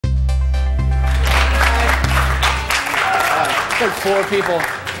That's like 4 people.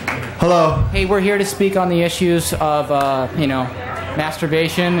 Hello. Hey, we're here to speak on the issues of,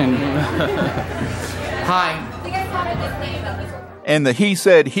 masturbation and... Hi. And the He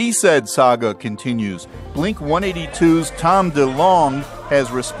Said saga continues. Blink-182's Tom DeLonge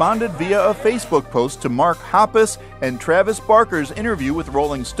has responded via a Facebook post to Mark Hoppus and Travis Barker's interview with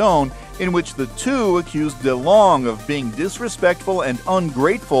Rolling Stone, in which the two accused DeLonge of being disrespectful and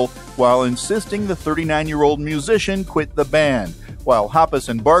ungrateful while insisting the 39-year-old musician quit the band. While Hoppus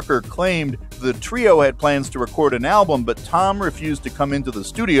and Barker claimed the trio had plans to record an album, but Tom refused to come into the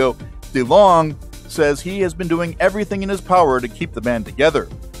studio, DeLonge says he has been doing everything in his power to keep the band together.